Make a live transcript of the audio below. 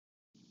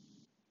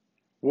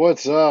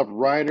What's up,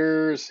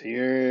 riders?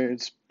 Here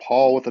it's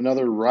Paul with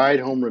another ride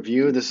home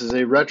review. This is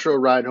a retro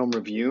ride home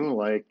review.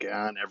 Like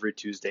on every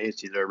Tuesday,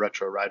 it's either a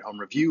retro ride home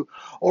review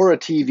or a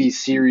TV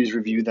series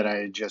review that I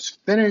had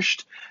just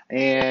finished.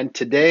 And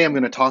today I'm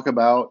going to talk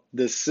about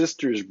The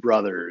Sisters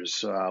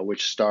Brothers,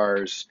 which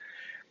stars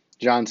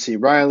John C.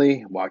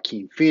 Reilly,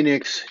 Joaquin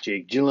Phoenix,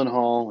 Jake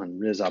Gyllenhaal, and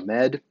Riz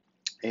Ahmed,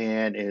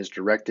 and is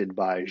directed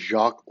by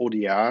Jacques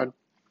Audiard.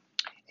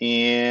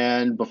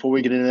 And before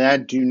we get into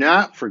that, do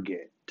not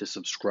forget to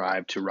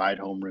subscribe to Ride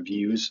Home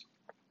Reviews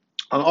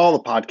on all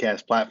the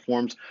podcast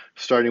platforms,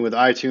 starting with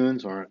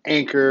iTunes or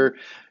Anchor,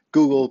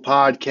 Google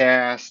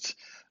Podcasts,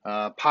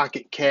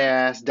 Pocket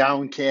Cast,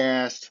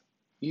 Downcast,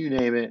 you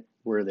name it,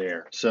 we're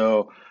there.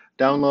 So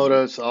download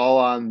us all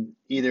on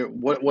either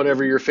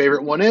whatever your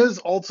favorite one is.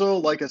 Also,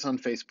 like us on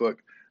Facebook,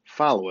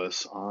 follow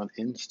us on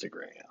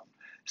Instagram.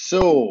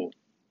 So,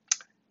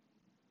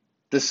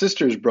 The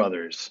Sisters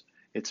Brothers.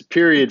 It's a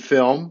period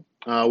film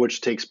which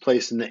takes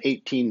place in the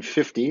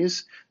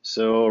 1850s,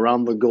 so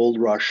around the gold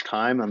rush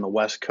time on the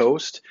West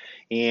Coast.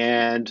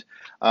 And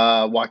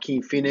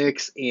Joaquin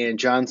Phoenix and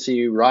John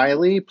C.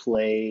 Reilly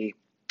play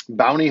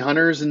bounty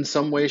hunters in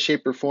some way,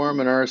 shape, or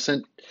form and are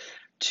sent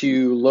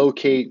to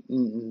locate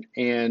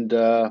and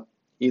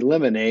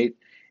eliminate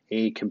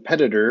a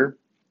competitor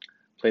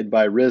played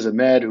by Riz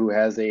Ahmed, who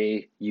has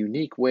a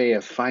unique way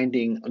of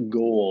finding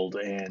gold.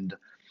 And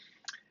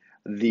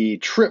the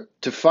trip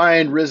to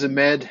find Riz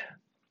Ahmed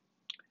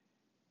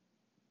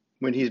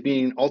when he's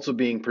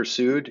being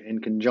pursued in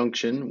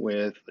conjunction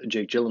with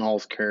Jake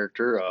Gyllenhaal's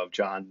character of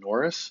John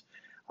Norris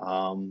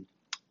um,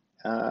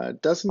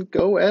 doesn't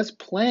go as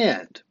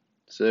planned.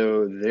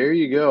 So there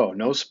you go.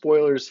 No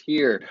spoilers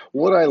here.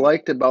 What I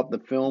liked about the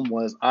film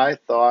was I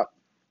thought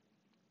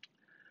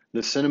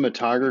the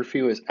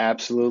cinematography was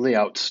absolutely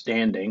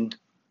outstanding.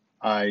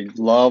 I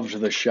loved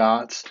the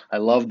shots. I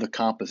loved the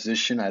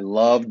composition. I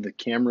loved the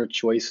camera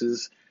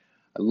choices.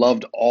 I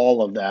loved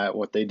all of that,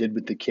 what they did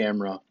with the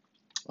camera.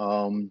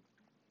 Um,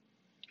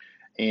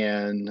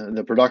 and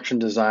the production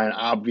design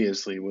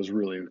obviously was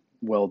really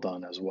well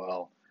done as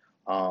well.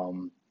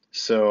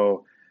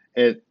 So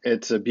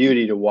it's a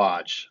beauty to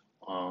watch.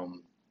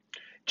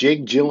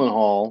 Jake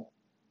Gyllenhaal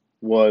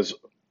was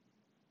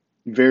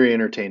very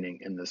entertaining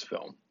in this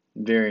film.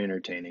 Very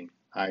entertaining.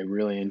 I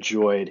really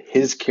enjoyed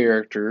his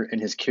character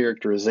and his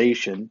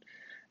characterization,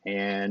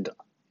 and,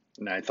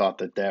 and I thought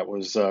that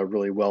was a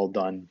really well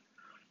done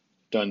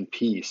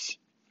piece.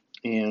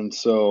 And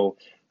so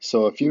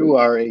if you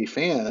are a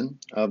fan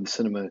of the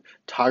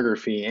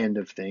cinematography end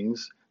of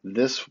things,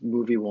 this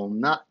movie will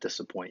not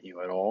disappoint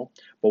you at all.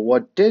 But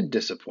what did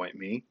disappoint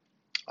me,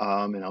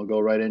 and I'll go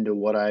right into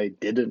what I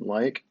didn't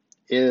like,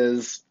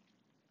 is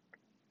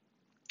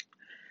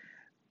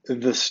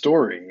the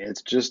story.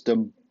 It's just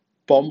a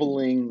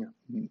bumbling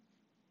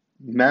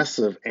mess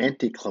of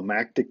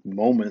anticlimactic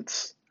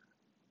moments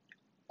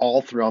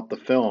all throughout the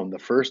film. The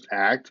first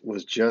act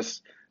was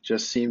just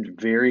seemed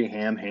very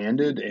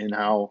ham-handed in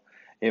how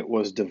it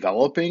was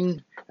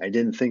developing. I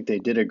didn't think they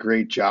did a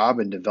great job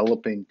in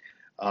developing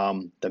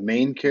the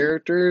main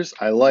characters.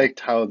 I liked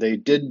how they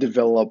did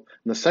develop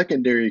the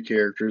secondary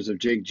characters of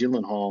Jake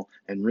Gyllenhaal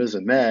and Riz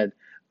Ahmed,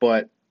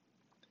 but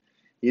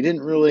you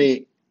didn't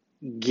really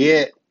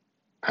get.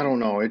 I don't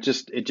know. It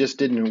just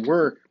didn't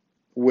work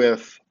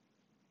with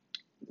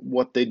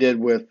what they did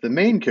with the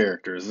main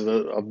characters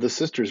of the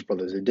Sisters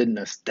Brothers. It didn't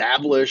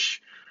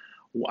establish.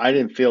 I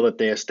didn't feel that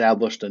they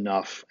established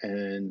enough,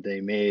 and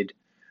they made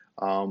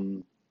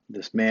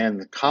this man,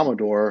 the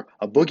Commodore,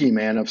 a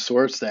boogeyman of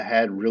sorts that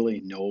had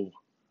really no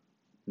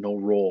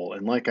role.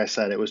 And like I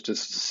said, it was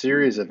just a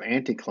series of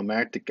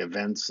anticlimactic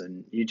events,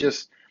 and it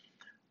just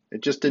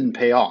didn't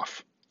pay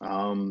off.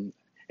 And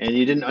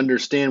you didn't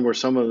understand where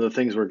some of the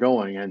things were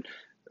going,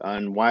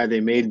 and why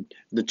they made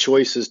the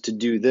choices to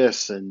do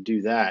this and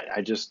do that.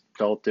 I just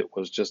felt it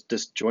was just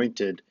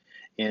disjointed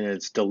in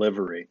its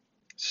delivery.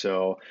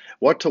 So,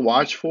 what to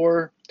watch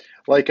for?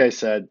 Like I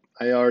said,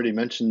 I already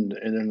mentioned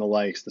it in the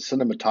likes. The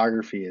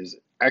cinematography is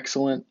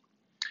excellent,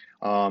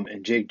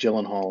 and Jake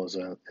Gyllenhaal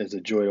is a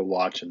joy to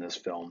watch in this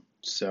film.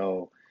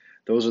 So,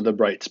 those are the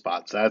bright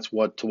spots. That's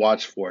what to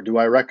watch for. Do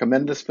I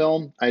recommend this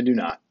film? I do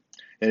not.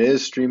 It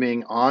is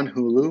streaming on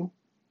Hulu.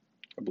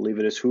 I believe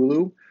it is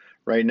Hulu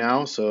right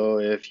now. So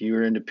if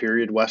you're into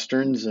period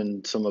westerns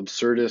and some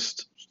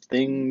absurdist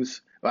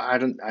things,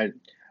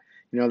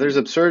 well, there's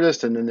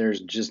absurdist and then there's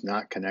just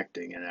not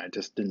connecting, and I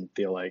just didn't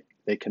feel like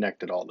they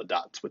connected all the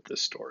dots with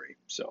this story.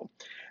 So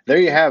there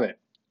you have it.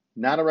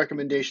 Not a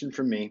recommendation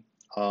from me,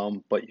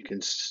 but you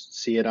can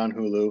see it on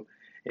Hulu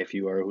if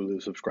you are a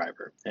Hulu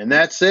subscriber. And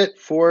that's it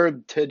for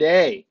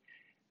today.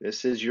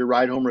 This is your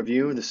ride home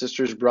review, The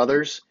Sisters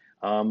Brothers.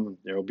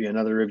 There will be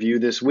another review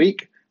this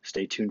week.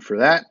 Stay tuned for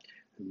that.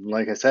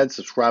 Like I said,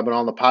 subscribe on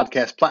all the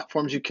podcast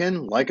platforms you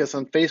can. Like us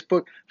on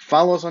Facebook.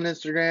 Follow us on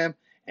Instagram.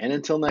 And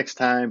until next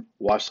time,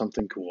 watch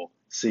something cool.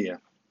 See ya.